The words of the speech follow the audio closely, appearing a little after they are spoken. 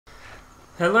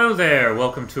Hello there!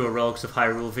 Welcome to a Relics of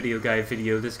Hyrule video guide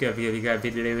video. This video guide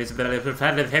video is about...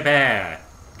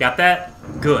 Got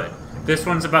that? Good. This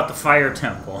one's about the Fire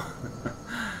Temple.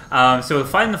 So to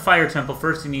find the Fire Temple,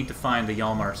 first you need to find the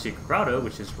Yalmar's Secret Grotto,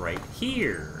 which is right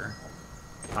here.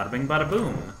 Bada bing bada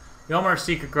boom. Yalmar's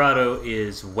Secret Grotto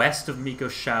is west of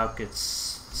Miko's Shauk.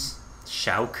 It's...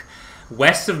 Shauk?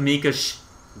 West of Miko's...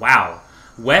 Wow.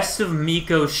 West of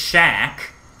Miko's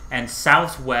Shack and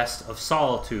southwest of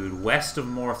Solitude, west of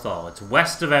Morthal. It's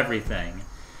west of everything.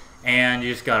 And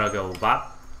you just gotta go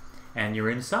bop, and you're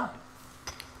inside.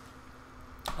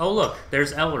 Oh look,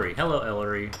 there's Ellery. Hello,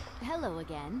 Ellery. Hello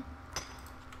again.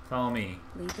 Follow me.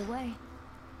 Lead the way.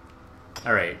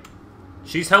 Alright.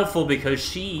 She's helpful because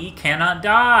she cannot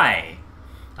die.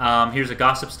 Here's a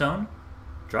Gossip Stone.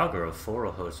 Draugr of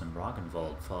Forelhos and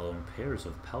Roggenwald follow in pairs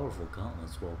of powerful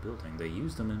gauntlets while building. They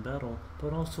use them in battle,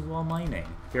 but also while mining.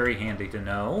 Very handy to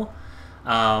know.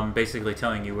 Basically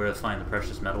telling you where to find the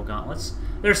precious metal gauntlets.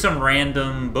 There's some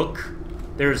random book.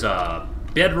 There's a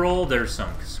bedroll. There's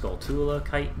some Skulltula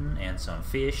chitin and some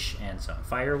fish and some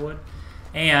firewood.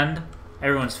 And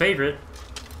everyone's favorite,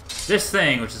 this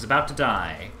thing, which is about to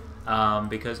die.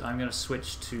 Because I'm going to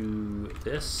switch to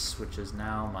this, which is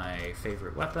now my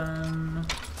favorite weapon.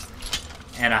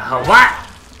 And a Hawat!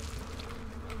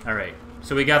 Alright,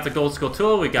 so we got the Gold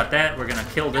Skulltula, we got that. We're going to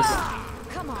kill this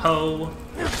hoe.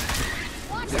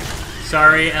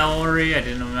 Sorry, Ellery, I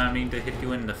didn't mean to hit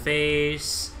you in the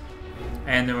face.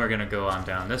 And then we're going to go on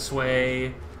down this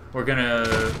way. We're going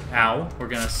to... Ow. We're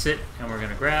going to sit and we're going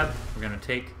to grab. We're going to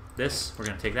take this. We're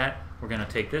going to take that. We're going to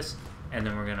take this. And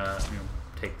then we're going to...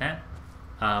 take that.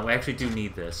 We actually do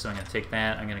need this, so I'm going to take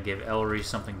that. I'm going to give Ellery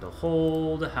something to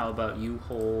hold. How about you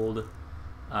hold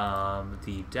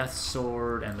the Death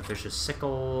Sword and the Vicious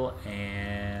Sickle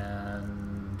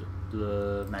and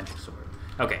the Magic Sword.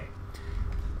 Okay.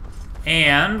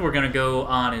 And we're going to go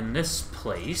on in this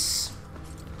place.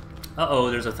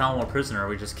 Uh-oh, there's a Thalmor prisoner.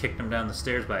 We just kicked him down the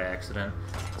stairs by accident.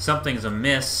 Something's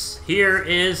amiss. Here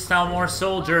is Thalmor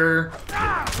soldier.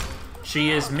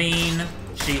 She is mean.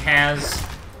 She has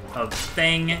a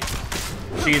thing.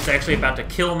 She is actually about to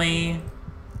kill me.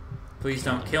 Please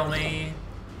don't kill me.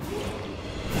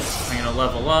 I'm gonna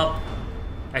level up.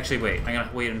 Actually, wait. I'm gonna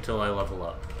wait until I level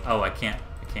up. Oh, I can't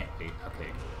wait.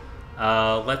 Okay.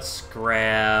 Let's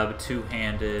grab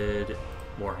two-handed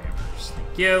warhammers.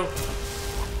 Thank you.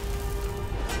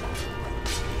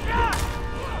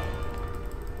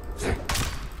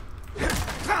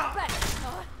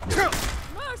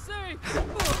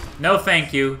 No,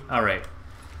 thank you. Alright.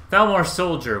 Thalmor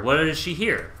soldier, what is she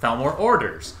here? Thalmor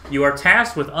orders. You are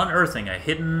tasked with unearthing a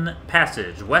hidden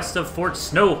passage west of Fort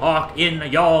Snowhawk in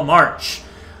Yalmarch.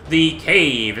 The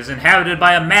cave is inhabited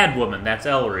by a madwoman, that's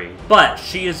Ellery, but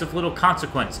she is of little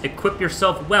consequence. Equip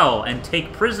yourself well and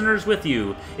take prisoners with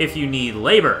you if you need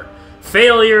labor.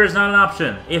 Failure is not an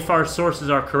option. If our sources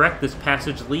are correct, this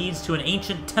passage leads to an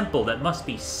ancient temple that must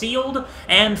be sealed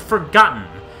and forgotten.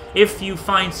 If you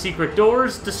find secret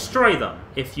doors, destroy them.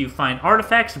 If you find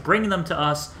artifacts, bring them to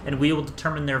us, and we will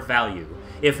determine their value.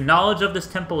 If knowledge of this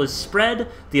temple is spread,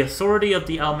 the authority of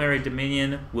the Almeri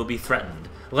Dominion will be threatened.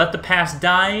 Let the past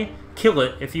die, kill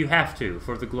it if you have to,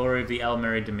 for the glory of the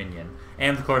Almeri Dominion.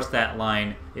 And, of course, that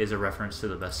line is a reference to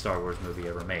the best Star Wars movie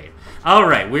ever made.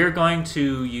 Alright, we're going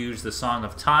to use the Song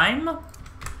of Time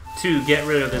to get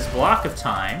rid of this block of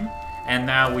time. And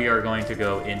now we are going to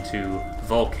go into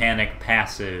Volcanic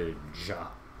Passage,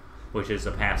 which is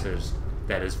a passage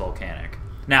that is volcanic.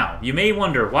 Now, you may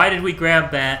wonder, why did we grab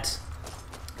that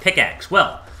pickaxe?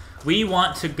 Well, we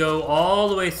want to go all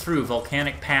the way through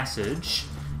Volcanic Passage.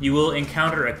 You will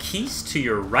encounter a Keese to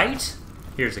your right.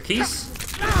 Here's a Keese.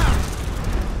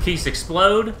 Keese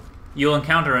explode. You'll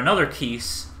encounter another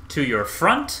Keese to your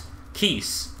front.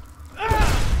 Keese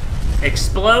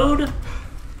explode.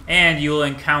 And you'll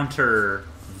encounter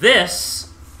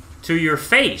this to your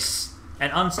face,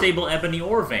 an unstable ebony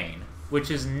ore vein, which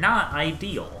is not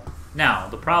ideal. Now,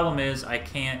 the problem is I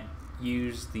can't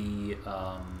use the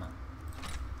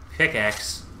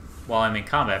pickaxe while I'm in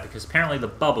combat, because apparently the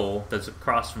bubble that's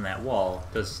across from that wall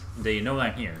does, they know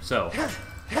I'm here. So,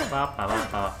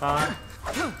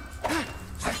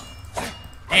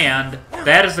 and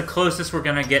that is the closest we're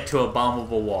going to get to a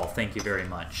bombable wall. Thank you very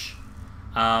much.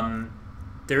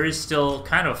 There is still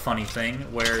kind of a funny thing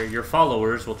where your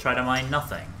followers will try to mine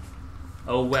nothing.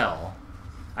 Oh well.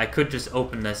 I could just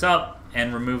open this up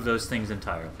and remove those things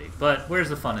entirely. But where's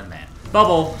the fun in that?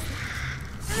 Bubble!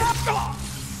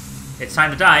 It's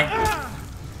time to die.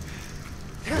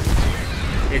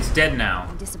 It's dead now.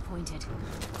 I'm disappointed.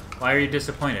 Why are you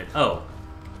disappointed? Oh.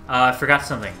 I forgot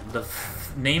something. The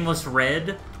nameless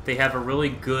red they have a really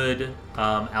good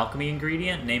alchemy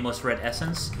ingredient, Nameless Red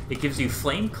Essence. It gives you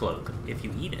Flame Cloak if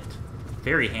you eat it.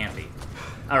 Very handy.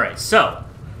 Alright, so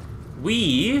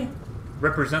we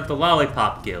represent the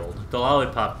Lollipop Guild. The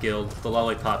Lollipop Guild. The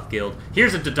Lollipop Guild.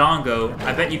 Here's a Dodongo.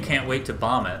 I bet you can't wait to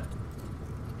bomb it.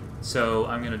 So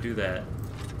I'm gonna do that.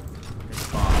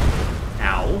 Just bomb.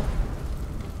 Ow.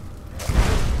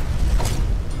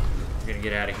 I'm gonna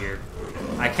get out of here.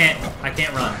 I can't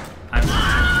run.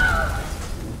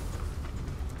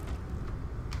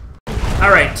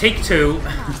 Alright, take 2.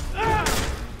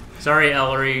 Sorry,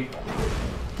 Ellery.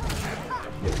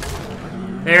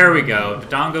 There we go.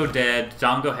 Dodongo dead.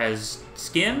 Dodongo has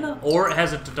skin, or it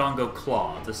has a Dodongo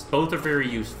claw. Both are very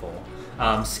useful.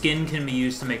 Skin can be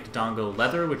used to make Dodongo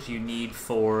leather, which you need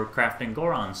for crafting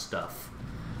Goron stuff.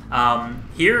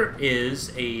 Here is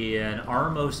an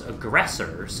Armos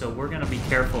aggressor, so we're going to be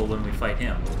careful when we fight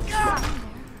him.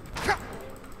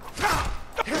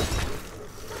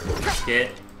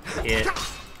 Get it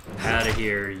out of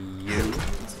here, you.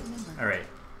 Alright.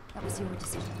 That was your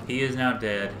decision. He is now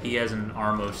dead. He has an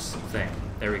Armos thing.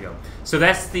 There we go. So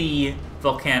that's the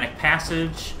volcanic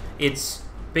passage. It's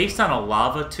based on a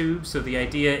lava tube, so the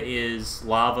idea is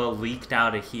lava leaked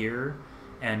out of here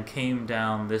and came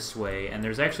down this way, and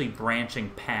there's actually branching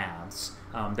paths.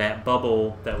 That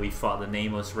bubble that we fought, the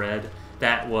Nameless Red,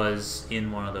 that was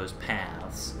in one of those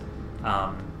paths,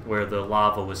 where the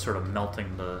lava was sort of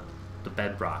melting the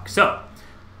bedrock. So,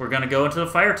 we're going to go into the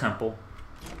Fire Temple.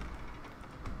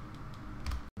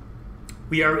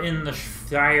 We are in the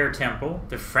Fire Temple,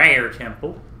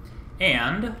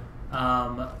 and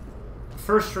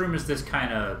first room is this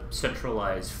kind of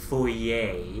centralized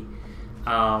foyer.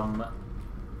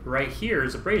 Right here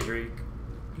is a brazier.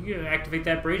 You can activate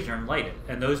that brazier and light it,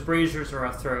 and those braziers are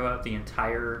throughout the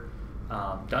entire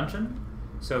dungeon,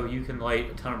 so you can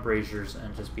light a ton of braziers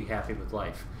and just be happy with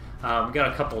life. We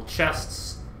got a couple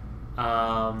chests.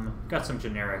 Got some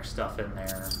generic stuff in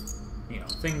there. You know,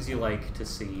 things you like to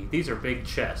see. These are big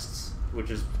chests,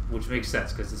 which makes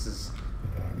sense because this is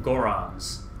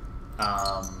Goron's.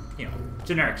 You know,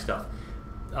 generic stuff.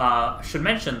 Should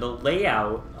mention the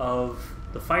layout of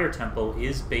the Fire Temple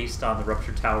is based on the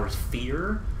Rupture Tower's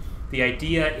Fear. The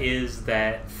idea is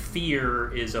that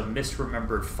Fear is a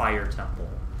misremembered Fire Temple.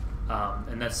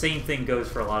 And that same thing goes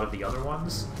for a lot of the other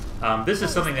ones. This is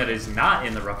something that is not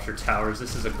in the Rupture Towers.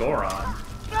 This is a Goron.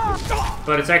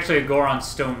 But it's actually a Goron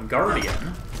Stone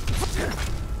Guardian.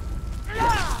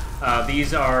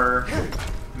 These are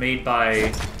made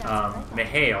by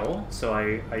Mihail, so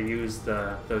I used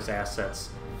those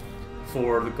assets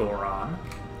for the Goron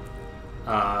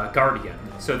Guardian.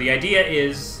 So the idea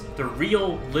is the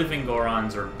real living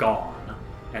Gorons are gone,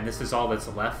 and this is all that's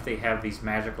left. They have these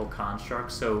magical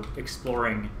constructs, so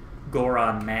exploring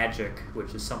Goron magic,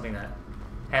 which is something that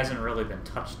hasn't really been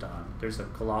touched on. There's a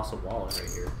colossal wallet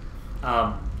right here.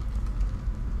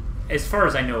 As far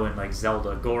as I know, in like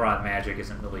Zelda, Goron magic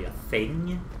isn't really a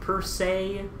thing per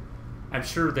se. I'm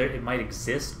sure that it might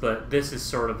exist, but this is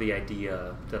sort of the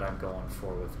idea that I'm going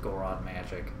for with Goron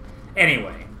magic.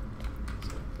 Anyway,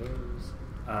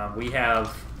 so we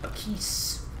have a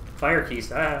keys, fire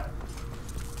keys.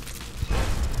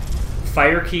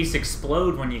 Fire keys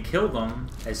explode when you kill them.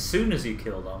 As soon as you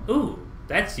kill them. Ooh,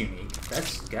 that's unique.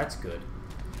 That's good.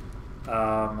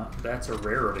 That's a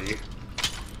rarity.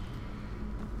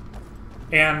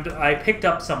 And I picked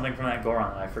up something from that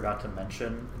Goron that I forgot to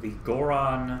mention. The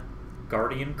Goron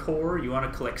Guardian Core. You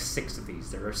want to collect 6 of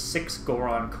these. There are 6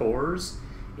 Goron cores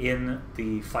in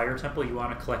the Fire Temple. You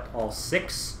want to collect all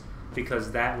 6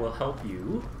 because that will help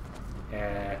you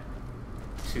to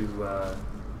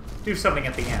do something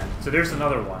at the end. So there's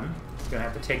another one. Gonna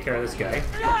have to take care of this guy.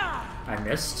 I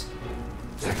missed.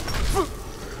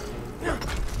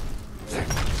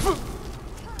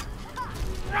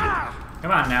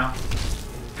 Come on now.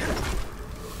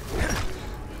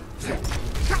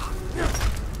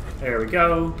 There we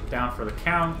go. Down for the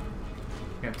count.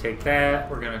 Gonna take that.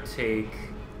 We're gonna take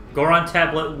Goron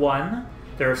Tablet 1.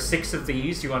 There are 6 of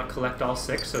these. You want to collect all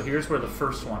 6. So here's where the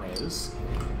first one is.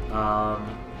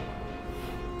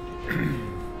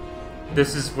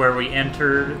 This is where we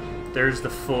entered. There's the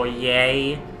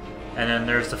foyer, and then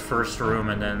there's the first room,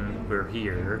 and then we're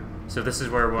here. So this is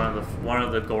where one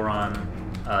of the Goron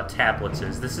tablets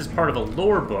is. This is part of a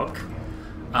lore book.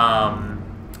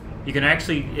 You can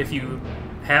actually, if you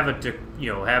have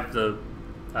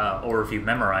or if you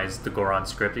memorize the Goron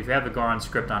script, if you have the Goron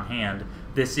script on hand,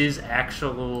 this is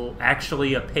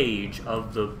actually a page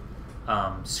of the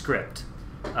script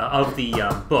of the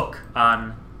book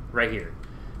on right here.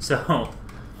 So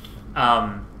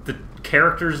the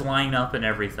characters line up and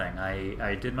everything.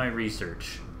 I did my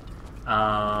research.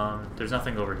 There's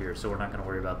nothing over here, so we're not going to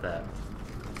worry about that.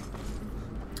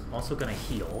 I'm also going to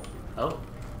heal. Oh,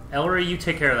 Ellery, you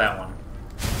take care of that one.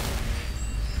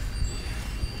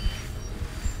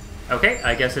 Okay,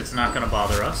 I guess it's not going to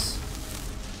bother us.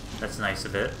 That's nice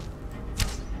of it.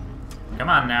 Come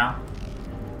on now.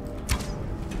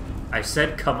 I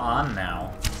said come on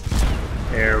now.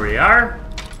 There we are.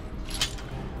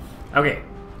 Okay,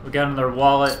 we got another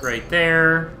wallet right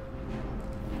there.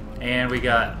 And we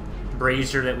got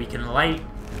brazier that we can light.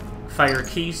 Fire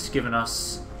keys giving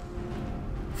us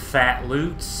fat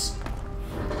loots.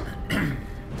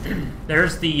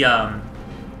 There's the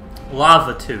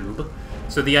lava tube.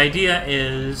 So the idea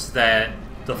is that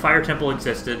the fire temple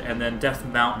existed, and then Death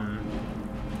Mountain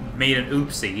made an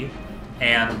oopsie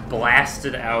and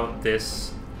blasted out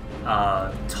this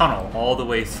tunnel all the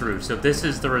way through. So this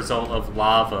is the result of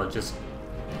lava just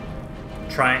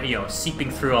trying, you know,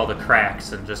 seeping through all the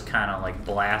cracks and just kind of like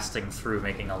blasting through,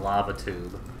 making a lava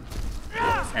tube.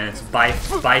 And it's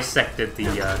bisected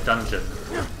the dungeon.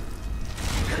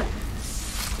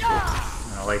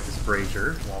 I'm gonna light this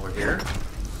brazier while we're here.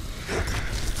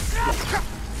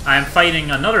 I'm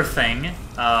fighting another thing,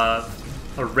 a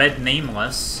red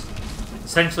nameless,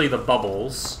 essentially the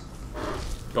bubbles,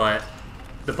 but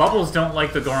the bubbles don't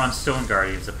like the Goron Stone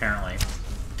Guardians, apparently.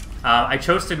 I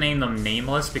chose to name them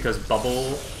nameless because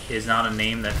bubble is not a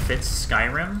name that fits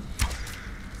Skyrim.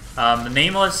 The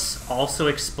nameless also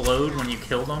explode when you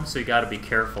kill them, so you gotta be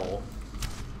careful.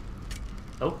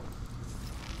 Oh.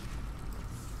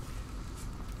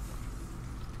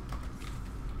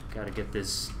 Gotta get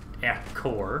this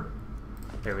core.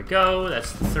 There we go,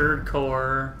 that's the third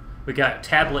core. We got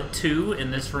tablet 2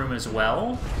 in this room as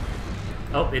well.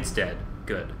 Oh, it's dead.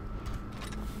 Good.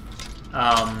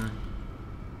 And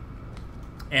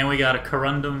we got a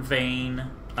corundum vein.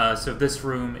 So this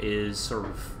room is sort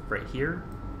of right here.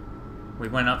 We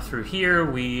went up through here,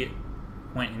 we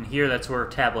went in here, that's where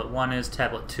tablet 1 is,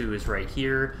 tablet 2 is right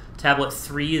here. Tablet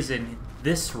 3 is in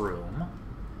this room,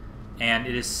 and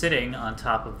it is sitting on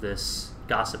top of this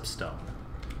gossip stone.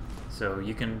 So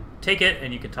you can take it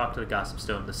and you can talk to the gossip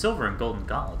stone. The silver and golden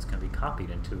gauntlets can be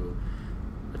copied into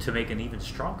to make an even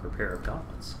stronger pair of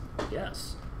gauntlets.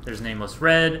 Yes. There's Nameless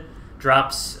Red,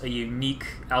 drops a unique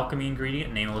alchemy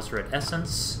ingredient, Nameless Red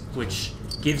Essence, which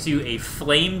gives you a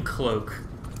flame cloak,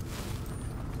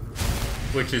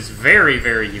 which is very,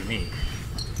 very unique.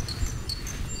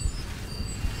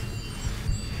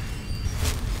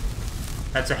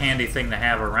 That's a handy thing to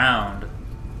have around.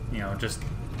 You know, just,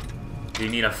 you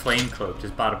need a flame cloak,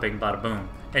 just bada bing, bada boom.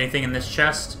 Anything in this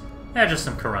chest? Yeah, just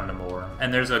some corundum ore.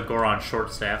 And there's a Goron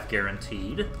shortstaff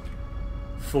guaranteed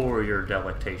for your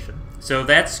delectation. So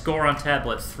that's Goron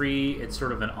Tablet 3. It's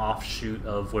sort of an offshoot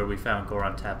of where we found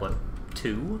Goron Tablet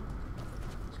 2.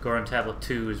 Goron Tablet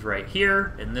 2 is right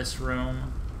here, in this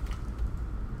room.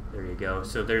 There you go.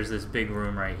 So there's this big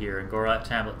room right here, and Goron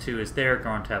Tablet 2 is there,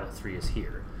 Goron Tablet 3 is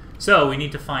here. So we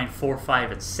need to find 4,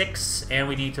 5, and 6, and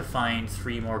we need to find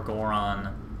 3 more Goron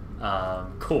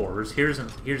cores. Here's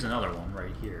another one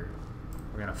right here.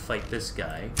 We're going to fight this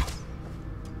guy.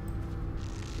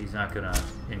 He's not going to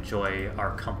enjoy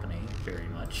our company very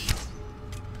much.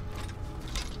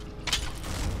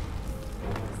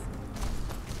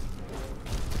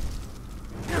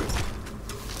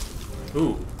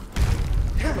 Ooh.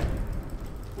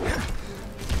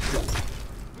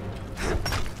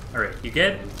 Alright, you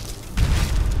good?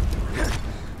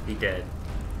 He dead.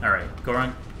 Alright,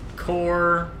 Goron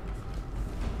core.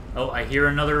 Oh, I hear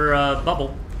another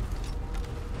bubble.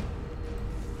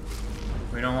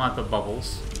 We don't want the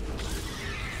bubbles.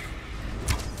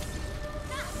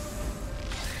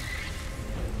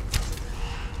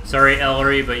 Sorry,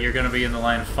 Ellery, but you're gonna be in the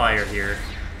line of fire here.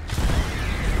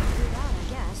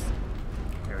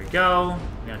 There we go.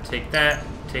 I'm gonna take that,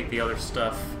 take the other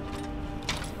stuff.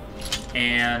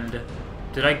 And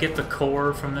did I get the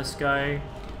core from this guy?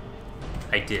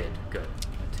 I did. Good.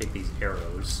 I'll take these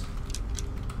arrows.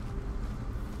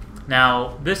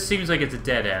 Now, this seems like it's a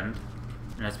dead end,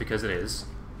 and that's because it is.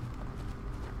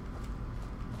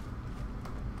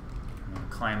 I'm gonna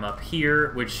climb up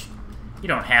here, which you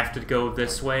don't have to go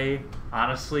this way,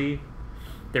 honestly.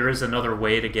 There is another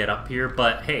way to get up here,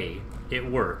 but hey, it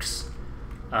works.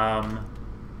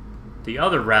 The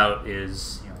other route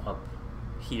is, you know, up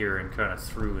here and kind of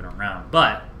through and around,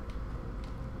 but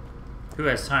who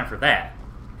has time for that?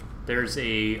 There's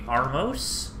a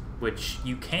Armos, which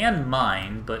you can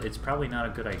mine, but it's probably not a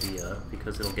good idea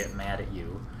because it'll get mad at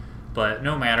you. But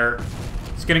no matter,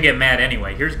 it's gonna get mad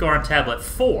anyway. Here's Goron Tablet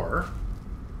 4.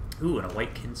 Ooh, and a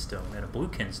white kinstone, and a blue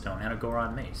kinstone, and a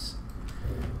Goron mace.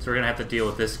 So we're gonna have to deal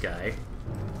with this guy.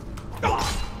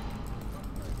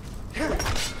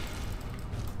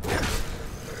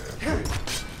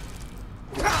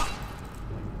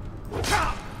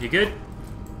 You good?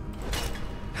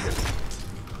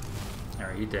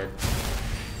 Alright, you dead.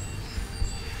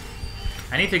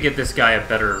 I need to get this guy a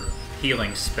better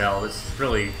healing spell. This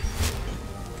really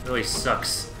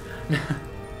sucks.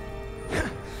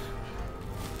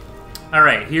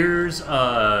 Alright, here's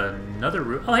another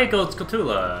room. Oh, hey, Gold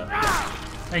Skulltula.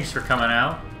 Thanks for coming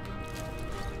out.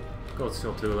 Gold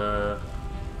Skulltula.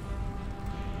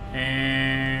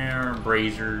 And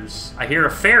braziers. I hear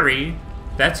a fairy.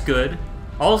 That's good.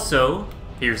 Also,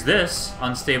 here's this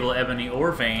unstable ebony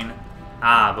ore vein.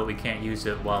 Ah, but we can't use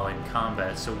it while in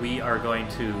combat. So we are going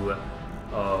to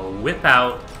whip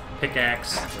out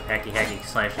pickaxe with hacky hacky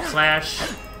slashy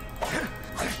slash.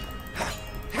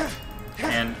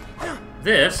 And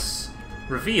this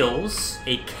reveals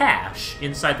a cache.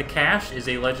 Inside the cache is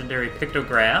a legendary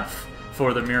pictograph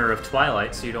for the Mirror of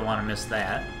Twilight, so you don't want to miss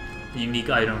that. The unique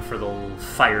item for the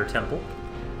Fire Temple.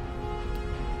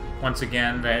 Once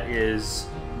again, that is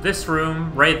this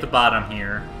room right at the bottom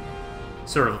here.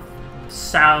 Sort of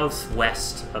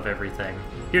southwest of everything.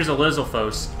 Here's a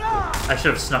Lizalfos. I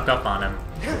should have snuck up on him.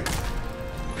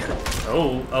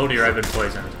 Oh dear, I've been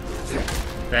poisoned.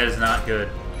 That is not good.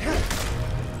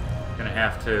 Gonna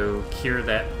have to cure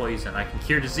that poison. I can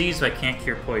cure disease, but I can't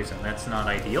cure poison. That's not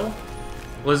ideal.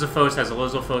 Lizalfos has a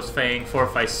Lizalfos Fang,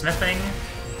 Fortify Smithing.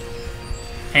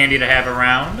 Handy to have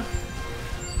around.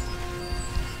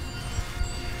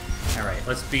 Alright,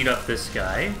 let's beat up this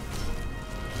guy.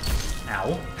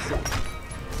 Ow.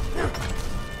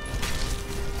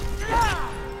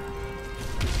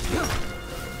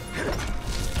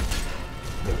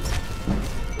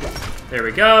 There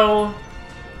we go.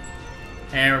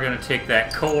 And we're going to take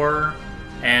that core.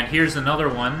 And here's another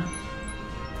one.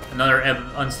 Another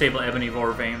unstable ebony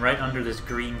ore vein right under this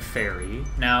green fairy.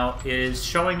 Now, it is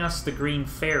showing us the green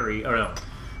fairy... Or no.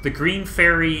 The green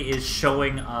fairy is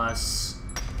showing us...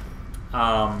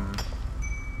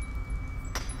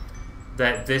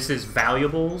 that this is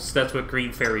valuables. That's what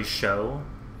green fairies show.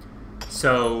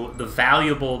 So the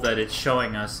valuable that it's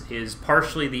showing us is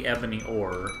partially the ebony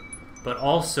ore, but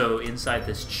also inside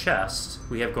this chest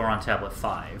we have Goron Tablet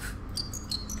 5.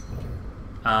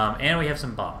 And we have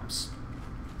some bombs.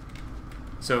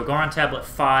 So Goron Tablet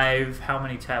 5, how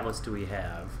many tablets do we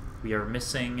have? We are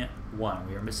missing 1.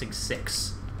 We are missing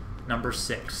 6. Number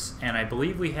 6. And I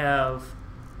believe we have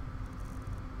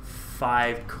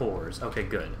 5 cores. Okay,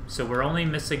 good. So we're only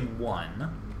missing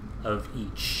 1 of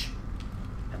each.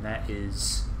 And that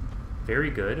is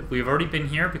very good. We've already been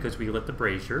here because we lit the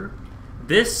brazier.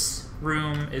 This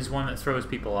room is one that throws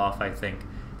people off, I think.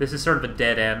 This is sort of a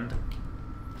dead end.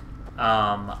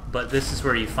 But this is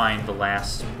where you find the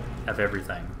last of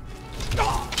everything.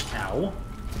 Ow.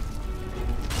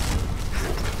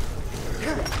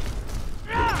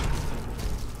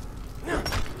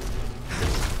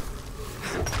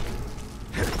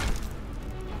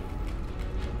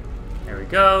 There we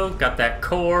go. Got that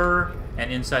core.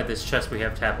 And inside this chest we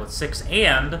have tablet 6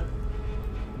 and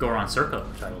Goron Circle,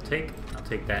 which I will take. I'll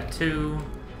take that too.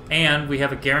 And we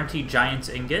have a guaranteed Giant's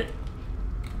Ingot.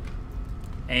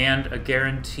 And a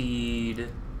guaranteed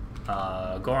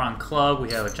Goron Club.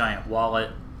 We have a giant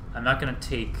wallet. I'm not going to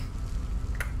take...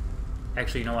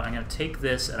 Actually, you know what? I'm going to take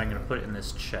this and I'm going to put it in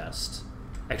this chest.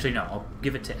 Actually, no. I'll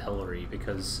give it to Ellery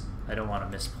because I don't want to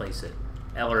misplace it.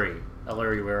 Ellery.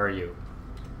 Ellery, where are you?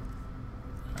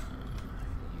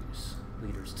 Use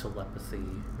Leader's Telepathy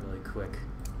really quick.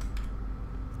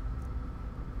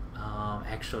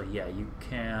 Actually, yeah, you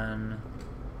can...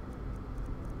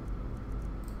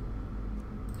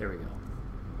 There we go.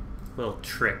 Little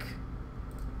trick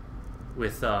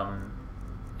with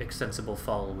extensible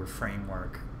follower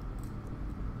framework.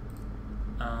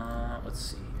 Let's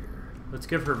see here. Let's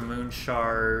give her moon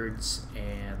shards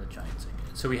and the giant's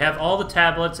ingot. So we have all the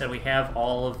tablets and we have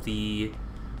all of the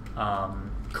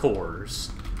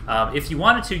cores. If you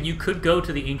wanted to, you could go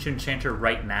to the Ancient Enchanter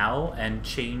right now and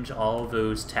change all of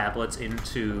those tablets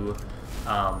into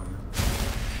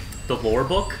the lore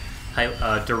book,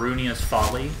 Darunia's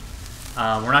Folly.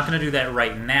 We're not going to do that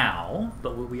right now,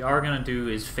 but what we are going to do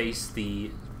is face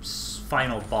the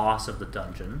final boss of the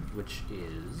dungeon, which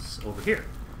is over here.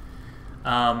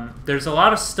 There's a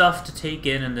lot of stuff to take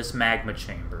in this magma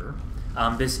chamber.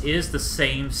 This is the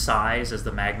same size as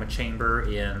the magma chamber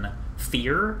in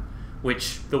Fear,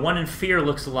 which the one in Fear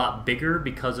looks a lot bigger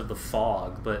because of the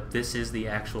fog, but this is the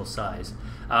actual size.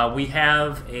 We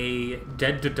have a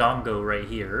dead Dodongo right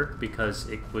here because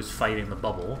it was fighting the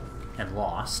bubble and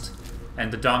lost.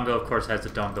 And the Dodongo, of course, has the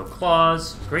Dodongo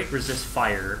claws. Great resist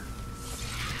fire.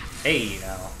 Hey,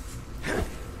 now.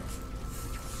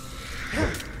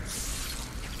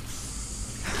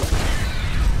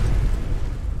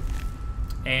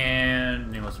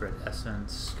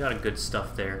 essence. Got a good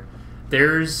stuff there.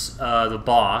 There's the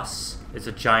boss. It's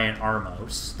a giant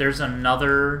Armos. There's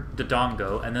another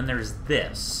Dodongo, and then there's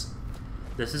this.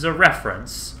 This is a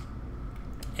reference.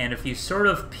 And if you sort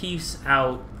of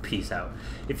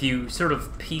if you sort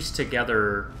of piece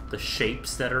together the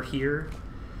shapes that are here,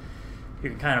 you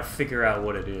can kind of figure out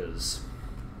what it is.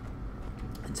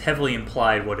 It's heavily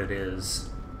implied what it is.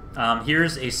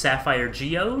 Here's a sapphire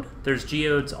geode. There's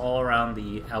geodes all around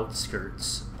the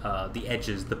outskirts, the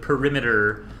edges, the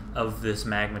perimeter of this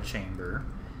magma chamber.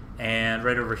 And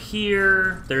right over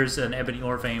here, there's an ebony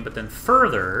ore vein, but then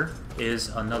further is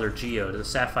another geode, a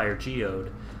sapphire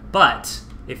geode. But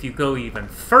if you go even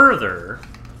further,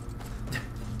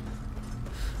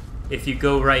 if you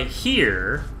go right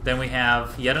here, then we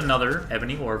have yet another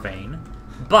ebony ore vein.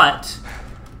 But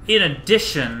in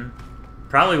addition,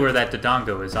 probably where that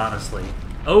Dodongo is, honestly.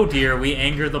 Oh dear, we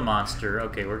anger the monster.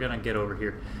 Okay, we're gonna get over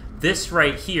here. This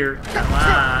right here,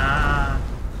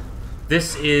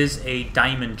 this is a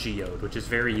diamond geode, which is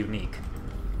very unique.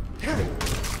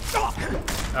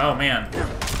 Oh man,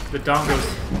 the Dongos,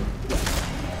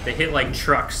 they hit like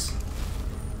trucks.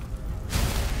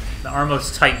 The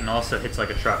Armos Titan also hits like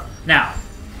a truck. Now,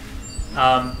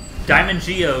 diamond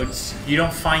geodes, you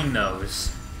don't find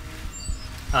those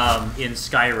in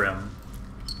Skyrim.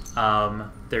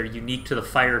 They're unique to the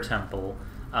Fire Temple,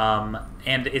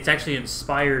 and it's actually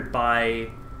inspired by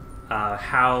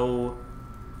how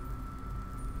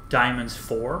diamonds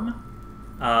form.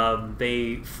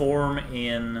 They form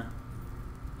in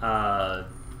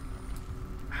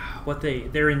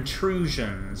they're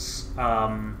intrusions.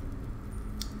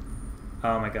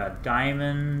 Oh my god,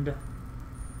 diamond...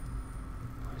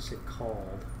 What is it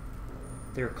called?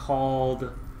 They're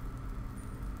called...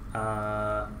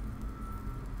 I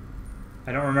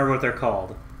don't remember what they're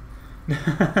called.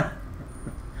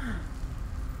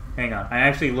 Hang on, I'm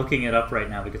actually looking it up right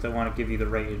now because I want to give you the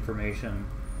right information.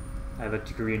 I have a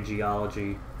degree in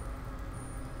geology.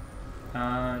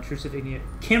 Intrusive igneous...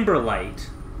 Kimberlite.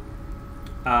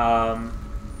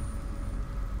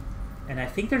 And I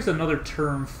think there's another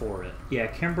term for it. Yeah,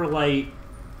 kimberlite.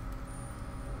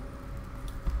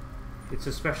 It's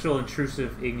a special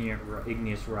intrusive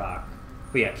igneous rock.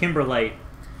 But yeah, kimberlite.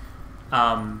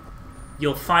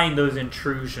 You'll find those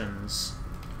intrusions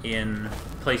in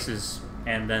places,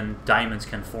 and then diamonds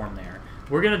can form there.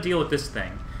 We're gonna deal with this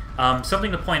thing.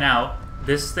 Something to point out: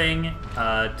 this thing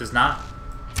does not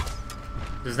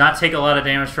take a lot of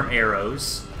damage from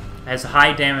arrows. It has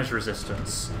high damage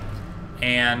resistance.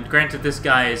 And granted, this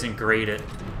guy isn't great at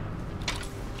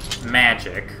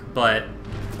magic, but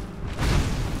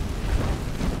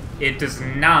it does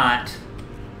not...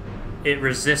 It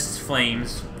resists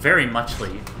flames very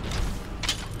muchly.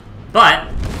 But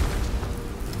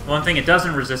one thing it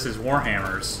doesn't resist is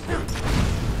warhammers.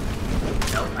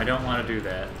 Nope, I don't want to do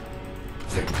that.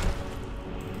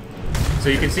 So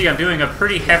you can see I'm doing a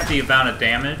pretty hefty amount of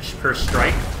damage per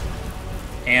strike.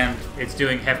 And it's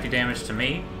doing hefty damage to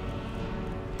me.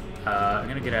 I'm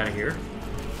gonna get out of here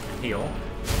and heal.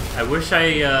 I wish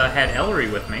I had Ellery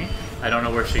with me. I don't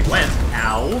know where she went.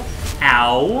 Ow.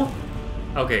 Ow.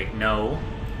 Okay, no.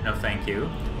 No thank you.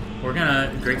 We're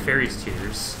gonna Great Fairy's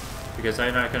Tears, because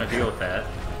I'm not gonna deal with that.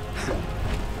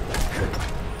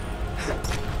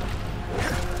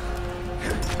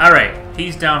 Alright,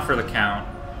 he's down for the count.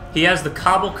 He has the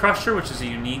Cobble Crusher, which is a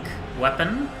unique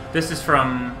weapon. This is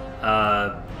from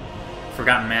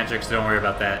Forgotten Magic, so don't worry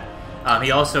about that.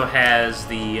 He also has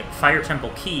the Fire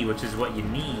Temple Key, which is what you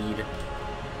need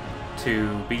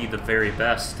to be the very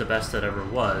best, the best that ever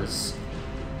was.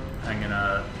 I'm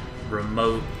gonna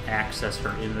remote access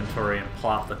her inventory and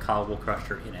plop the Cobble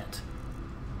Crusher in it.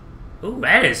 Ooh,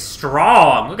 that is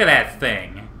strong! Look at that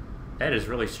thing! That is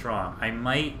really strong. I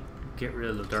might get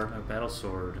rid of the Dark Knight Battle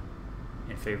Sword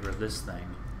in favor of this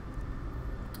thing.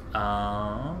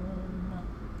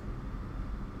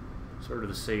 Sword of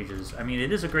the Sages. I mean,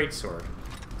 it is a great sword.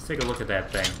 Let's take a look at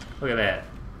that thing. Look at that.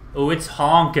 Oh, it's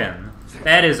honkin'.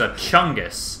 That is a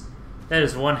chungus. That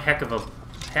is one heck of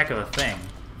a thing.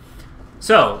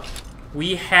 So,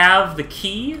 we have the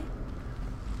key,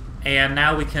 and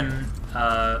now we can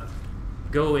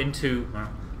go into...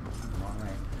 wrong way.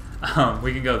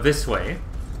 We can go this way.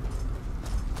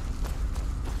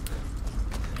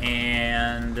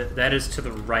 And that is to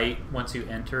the right once you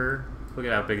enter. Look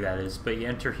at how big that is. But you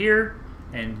enter here,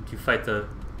 and you fight the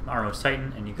Armos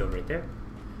Titan, and you go right there.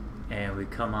 And we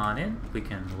come on in. We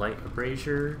can light a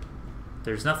brazier.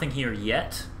 There's nothing here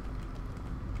yet.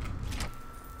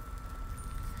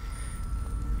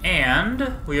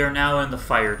 And we are now in the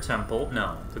Fire Temple.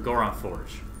 No, the Goron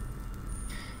Forge.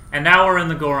 And now we're in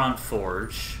the Goron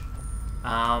Forge.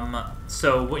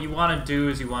 So what you want to do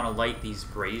is you want to light these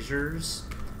braziers,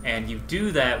 and you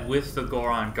do that with the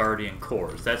Goron Guardian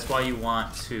cores. That's why you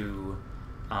want to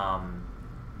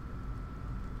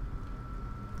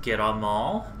get them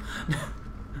all,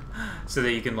 so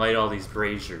that you can light all these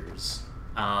braziers.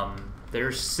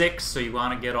 There's 6, so you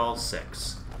want to get all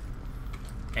 6.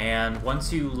 And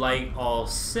once you light all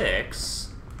 6,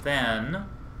 then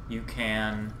you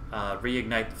can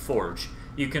reignite the forge.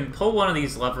 You can pull one of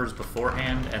these levers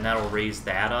beforehand, and that'll raise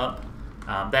that up.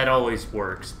 That always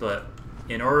works, but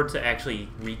in order to actually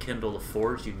rekindle the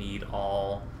forge, you need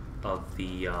all of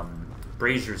the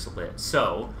braziers lit.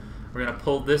 So we're going to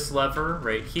pull this lever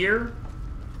right here,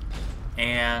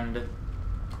 and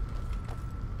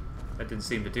that didn't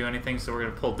seem to do anything, so we're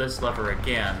going to pull this lever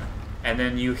again, and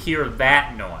then you hear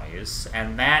that noise,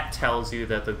 and that tells you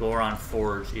that the Goron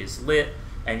Forge is lit,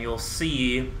 and you'll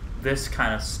see this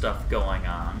kind of stuff going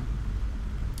on.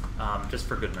 Just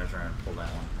for good measure, I'm going to pull that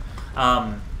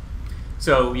one.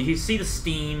 So you see the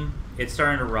steam, it's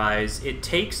starting to rise. It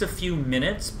takes a few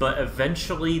minutes, but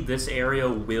eventually this area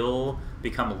will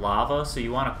become lava, so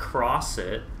you want to cross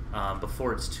it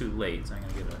before it's too late. So I'm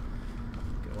going to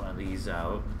get one of these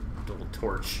out, a little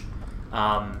torch.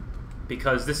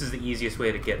 Because this is the easiest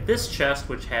way to get this chest,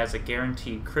 which has a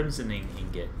guaranteed crimsoning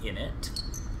ingot in it,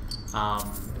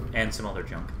 and some other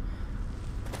junk.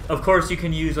 Of course, you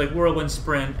can use like Whirlwind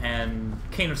Sprint and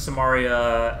Cane of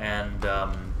Samaria and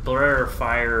Blare of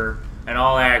Fire and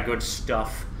all that good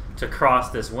stuff to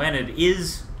cross this when it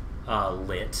is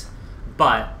lit.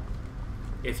 But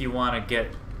if you want to get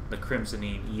the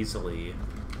crimsoning easily,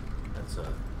 that's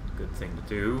a good thing to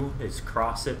do, is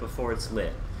cross it before it's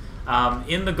lit.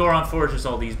 In the Goron Forge, there's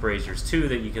all these braziers, too,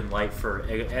 that you can light for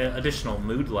additional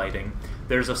mood lighting.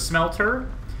 There's a smelter.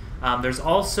 There's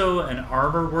also an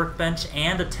armor workbench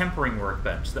and a tempering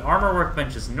workbench. The armor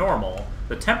workbench is normal.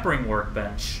 The tempering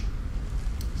workbench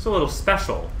is a little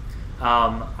special.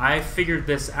 I figured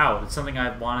this out. It's something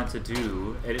I've wanted to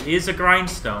do. It is a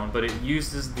grindstone, but it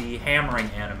uses the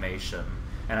hammering animation,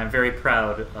 and I'm very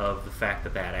proud of the fact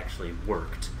that that actually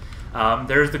worked.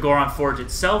 There's the Goron Forge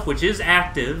itself, which is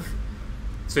active,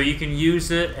 so you can use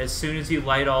it as soon as you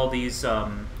light all these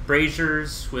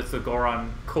braziers with the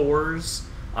Goron cores,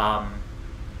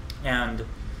 and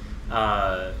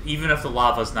even if the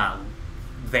lava's not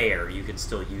there, you can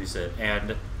still use it.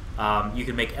 And you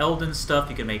can make Elden stuff,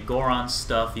 you can make Goron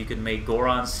stuff, you can make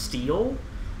Goron steel,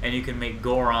 and you can make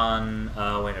Goron,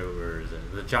 wait, where is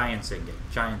it? The Giant's Ingot.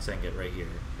 Giant's Ingot right here.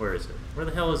 Where is it? Where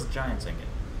the hell is the Giant's Ingot?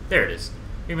 There it is.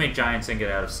 You can make Giant's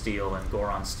Ingot out of steel and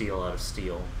Goron steel out of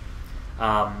steel.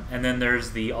 And then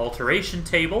there's the alteration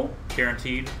table,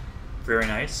 guaranteed. Very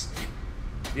nice.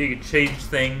 You can change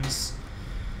things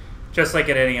just like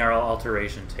at any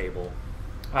alteration table.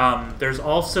 There's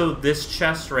also this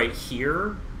chest right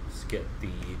here. Let's get the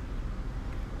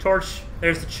torch.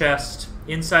 There's the chest.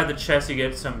 Inside the chest you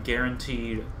get some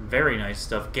guaranteed, very nice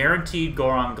stuff. Guaranteed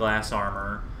Goron glass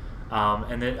armor.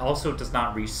 And it also does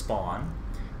not respawn.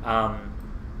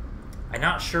 I'm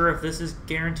not sure if this is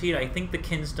guaranteed. I think the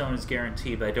Kinstone is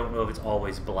guaranteed, but I don't know if it's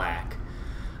always black.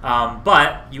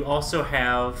 But you also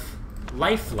have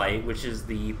Lifelight, which is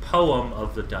the poem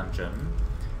of the dungeon.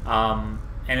 And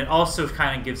it also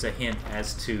kind of gives a hint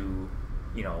as to,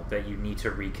 you know, that you need to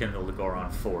rekindle the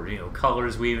Goron Forge. You know,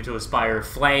 colors weave into a spire of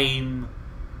flame.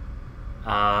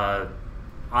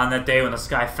 On that day when the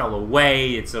sky fell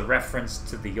away, it's a reference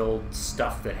to the old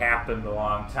stuff that happened a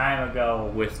long time ago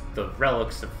with the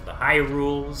Relics of the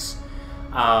Hyrules.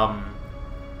 I'm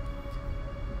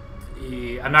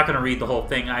not going to read the whole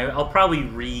thing. I'll probably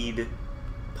read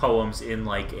poems in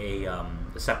like a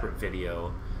separate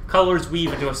video. Colors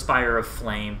weave into a spire of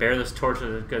flame. Bear this torch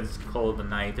as the cold of the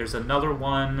night. There's another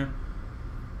one.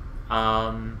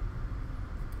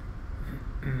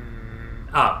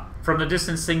 From the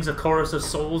distance sings a chorus of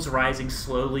souls rising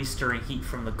slowly, stirring heat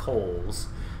from the coals.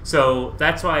 So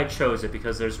that's why I chose it,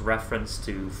 because there's reference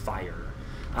to fire.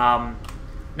 Now,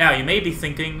 you may be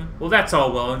thinking, well, that's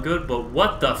all well and good, but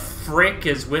what the frick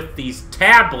is with these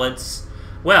tablets?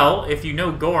 Well, if you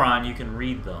know Goron, you can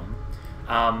read them.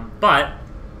 But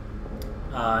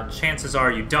chances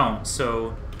are you don't,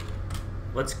 so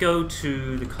let's go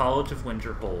to the College of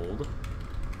Winterhold.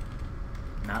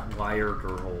 Not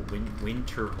Wirehold,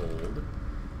 Winterhold.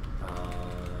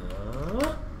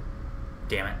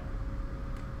 Damn it.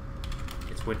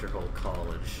 It's Winterhold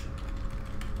College.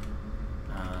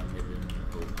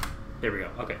 There we go,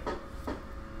 okay.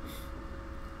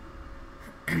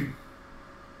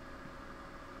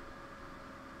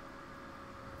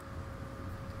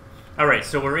 Alright,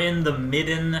 so we're in the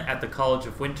Midden at the College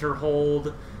of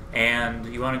Winterhold. and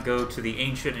you want to go to the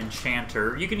Ancient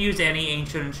Enchanter. You can use any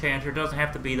Ancient Enchanter. It doesn't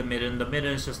have to be the Midden. The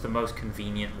Midden is just the most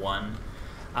convenient one.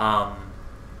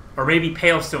 Or maybe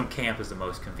Palestone Camp is the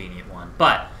most convenient one.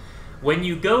 But when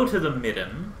you go to the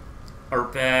Midden, or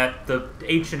the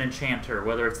Ancient Enchanter,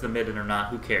 whether it's the Midden or not,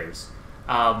 who cares?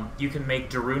 You can make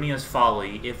Darunia's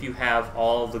Folly if you have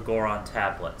all the Goron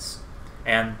tablets.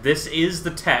 And this is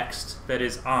the text that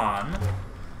is on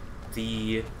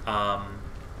the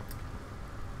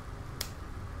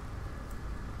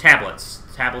tablets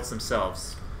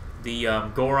themselves.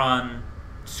 The Goron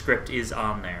script is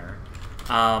on there.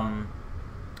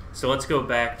 So let's go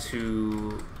back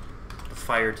to the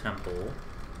Fire Temple.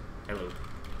 Hello.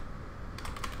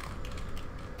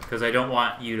 Because I don't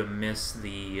want you to miss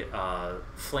the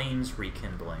flames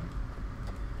rekindling.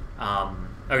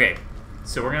 Okay,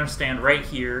 so we're going to stand right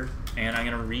here, and I'm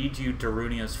going to read you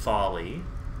Darunia's Folly.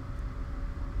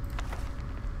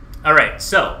 Alright,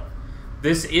 so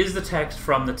this is the text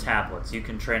from the tablets. You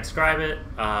can transcribe it,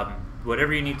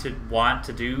 whatever you need to want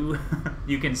to do.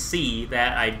 You can see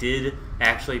that I did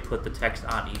actually put the text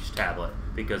on each tablet,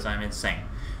 because I'm insane.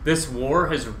 This war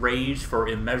has raged for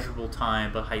immeasurable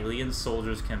time, but Hylian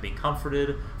soldiers can be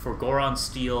comforted, for Goron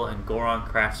steel and Goron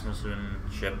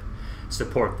craftsmanship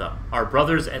support them. Our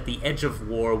brothers at the edge of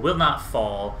war will not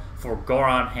fall, for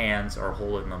Goron hands are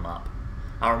holding them up.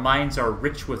 Our mines are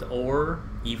rich with ore,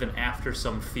 even after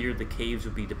some feared the caves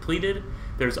would be depleted.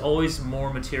 There's always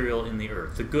more material in the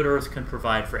earth. The good earth can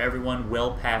provide for everyone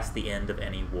well past the end of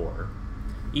any war.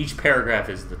 Each paragraph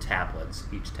is the tablets,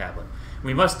 each tablet.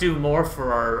 We must do more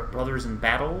for our brothers in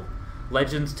battle.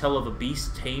 Legends tell of a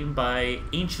beast tamed by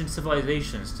ancient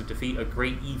civilizations to defeat a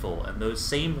great evil, and those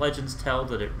same legends tell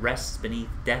that it rests beneath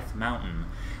Death Mountain.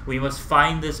 We must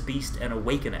find this beast and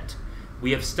awaken it.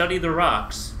 We have studied the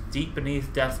rocks deep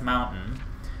beneath Death Mountain,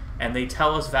 and they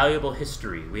tell us valuable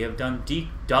history. We have dug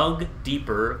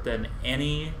deeper than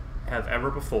any have ever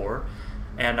before,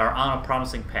 and are on a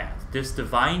promising path. This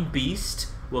divine beast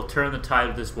will turn the tide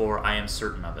of this war, I am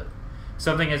certain of it.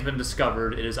 Something has been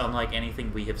discovered. It is unlike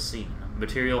anything we have seen.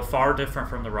 Material far different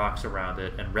from the rocks around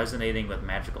it, and resonating with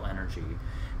magical energy.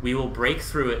 We will break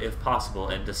through it if possible,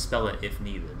 and dispel it if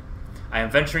needed. I am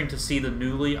venturing to see the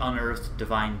newly unearthed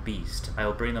divine beast. I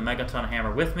will bring the Megaton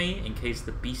Hammer with me, in case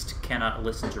the beast cannot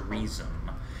listen to reason.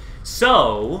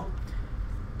 So,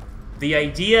 the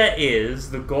idea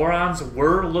is the Gorons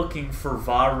were looking for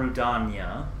Vah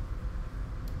Rudania,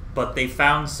 but they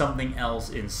found something else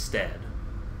instead.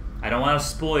 I don't want to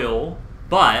spoil,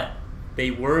 but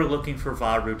they were looking for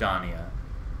Vah Rudania.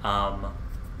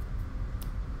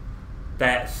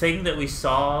 That thing that we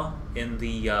saw in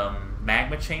the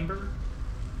magma chamber,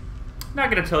 I'm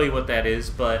not going to tell you what that is,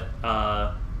 but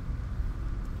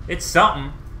it's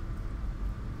something.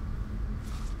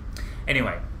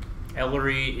 Anyway,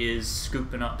 Ellery is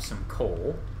scooping up some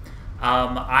coal.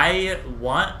 I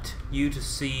want you to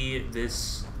see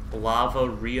this lava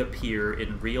reappear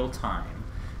in real time.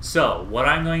 So, what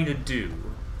I'm going to do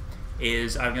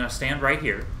is I'm going to stand right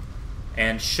here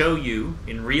and show you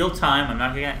in real time, I'm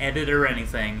not going to edit or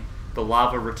anything, the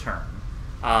lava return.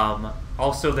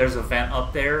 Also, there's a vent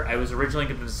up there. I was originally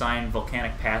going to design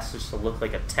Volcanic Passage to look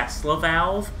like a Tesla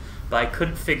valve, but I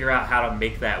couldn't figure out how to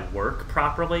make that work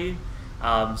properly.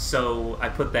 So I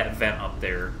put that vent up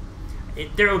there.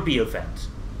 There would be a vent.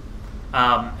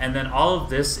 And then all of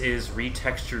this is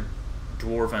retextured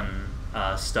dwarven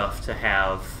stuff to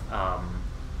have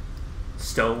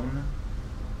stone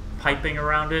piping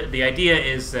around it. The idea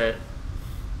is that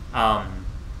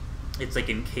it's like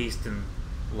encased in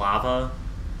lava.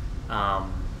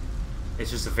 It's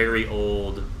just a very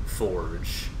old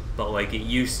forge, but like it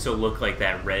used to look like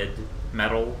that red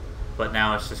metal, but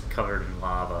now it's just covered in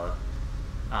lava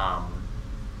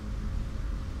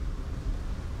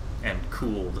and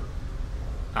cooled.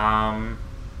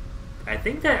 I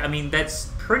think that, I mean,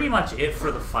 that's pretty much it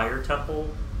for the Fire Temple.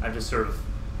 I'm just sort of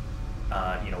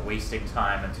you know, wasting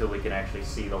time until we can actually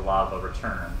see the lava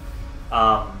return.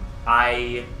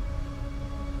 I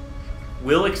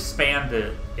will expand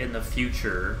it in the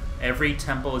future. Every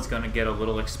temple is going to get a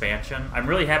little expansion. I'm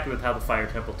really happy with how the Fire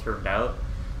Temple turned out.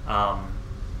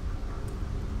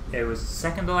 It was the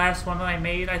second to last one that I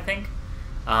made, I think.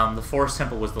 The Forest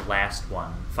Temple was the last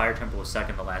one. Fire Temple was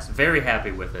second to last. Very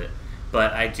happy with it.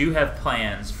 But I do have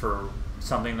plans for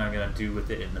something that I'm going to do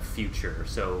with it in the future.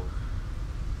 So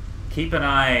keep an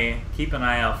eye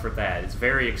out for that. It's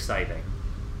very exciting.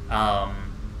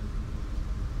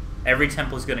 Every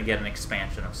temple is going to get an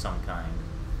expansion of some kind.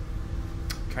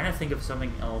 I'm trying to think of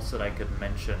something else that I could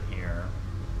mention here.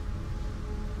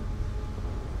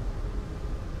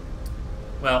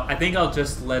 Well, I think I'll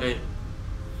just let it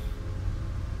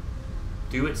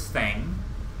do its thing,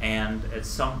 and at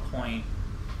some point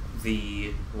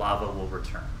the lava will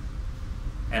return.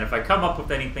 And if I come up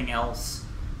with anything else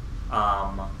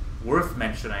worth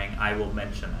mentioning, I will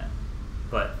mention it.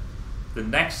 But the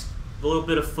next little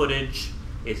bit of footage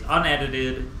is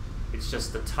unedited. It's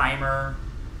just the timer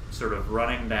sort of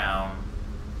running down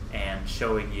and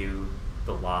showing you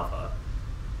the lava.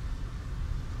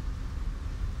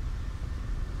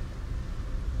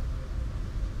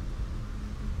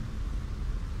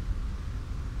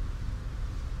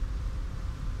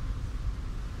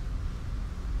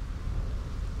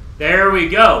 There we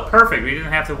go. Perfect. We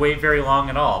didn't have to wait very long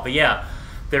at all. But yeah,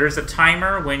 there's a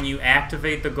timer when you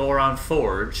activate the Goron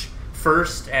Forge.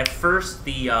 At first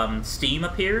the steam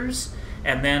appears,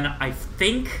 and then I'm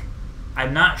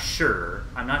not sure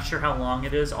how long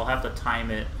it is. I'll have to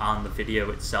time it on the video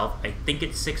itself. I think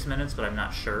it's 6 minutes, but I'm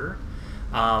not sure.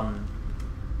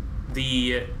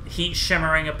 The heat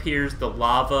shimmering appears, the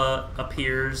lava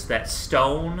appears, that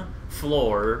stone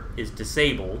floor is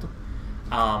disabled,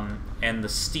 and the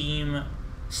steam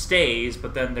stays,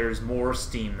 but then there's more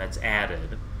steam that's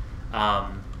added.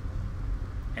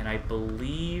 And I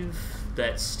believe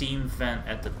that steam vent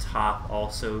at the top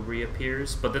also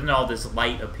reappears, but then all this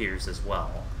light appears as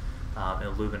well,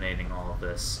 illuminating all of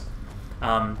this.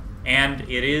 And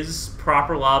it is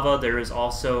proper lava. There is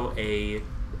also a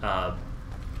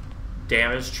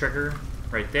damage trigger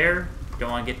right there.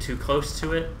 Don't want to get too close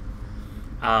to it.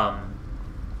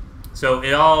 So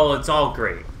it's all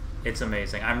great. It's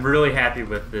amazing. I'm really happy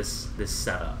with this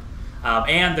setup.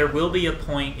 And there will be a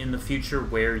point in the future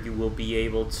where you will be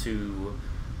able to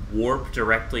warp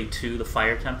directly to the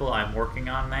Fire Temple. I'm working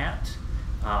on that.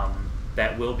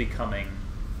 That will be coming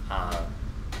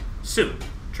soon.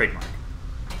 Trademark.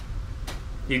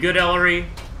 You good, Ellery?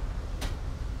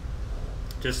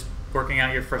 Just working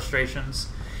out your frustrations?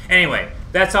 Anyway,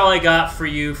 that's all I got for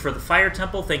you for the Fire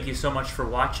Temple. Thank you so much for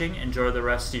watching. Enjoy the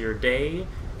rest of your day,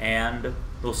 and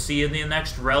we'll see you in the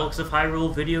next Relics of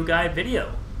Hyrule video guide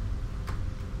video.